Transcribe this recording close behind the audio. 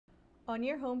On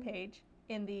your homepage,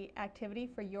 in the Activity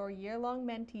for Your Year-Long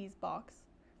Mentees box,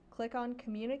 click on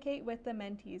Communicate with the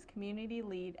Mentees Community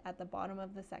Lead at the bottom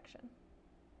of the section.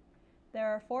 There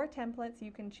are 4 templates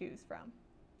you can choose from.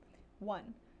 1.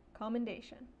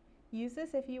 Commendation. Use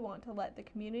this if you want to let the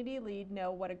community lead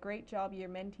know what a great job your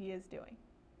mentee is doing.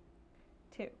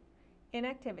 2.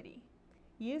 Inactivity.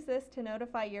 Use this to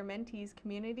notify your mentee's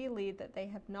community lead that they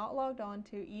have not logged on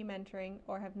to eMentoring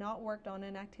or have not worked on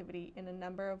an activity in a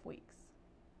number of weeks.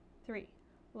 3.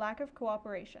 Lack of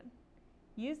cooperation.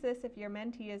 Use this if your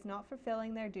mentee is not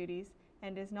fulfilling their duties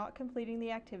and is not completing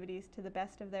the activities to the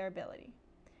best of their ability.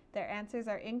 Their answers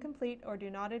are incomplete or do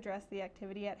not address the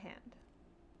activity at hand.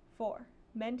 4.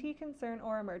 Mentee concern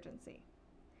or emergency.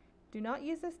 Do not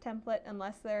use this template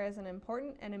unless there is an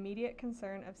important and immediate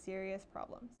concern of serious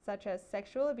problems, such as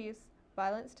sexual abuse,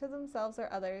 violence to themselves or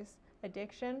others,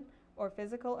 addiction, or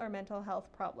physical or mental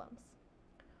health problems.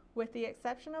 With the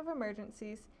exception of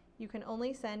emergencies, you can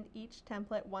only send each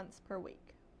template once per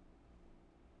week.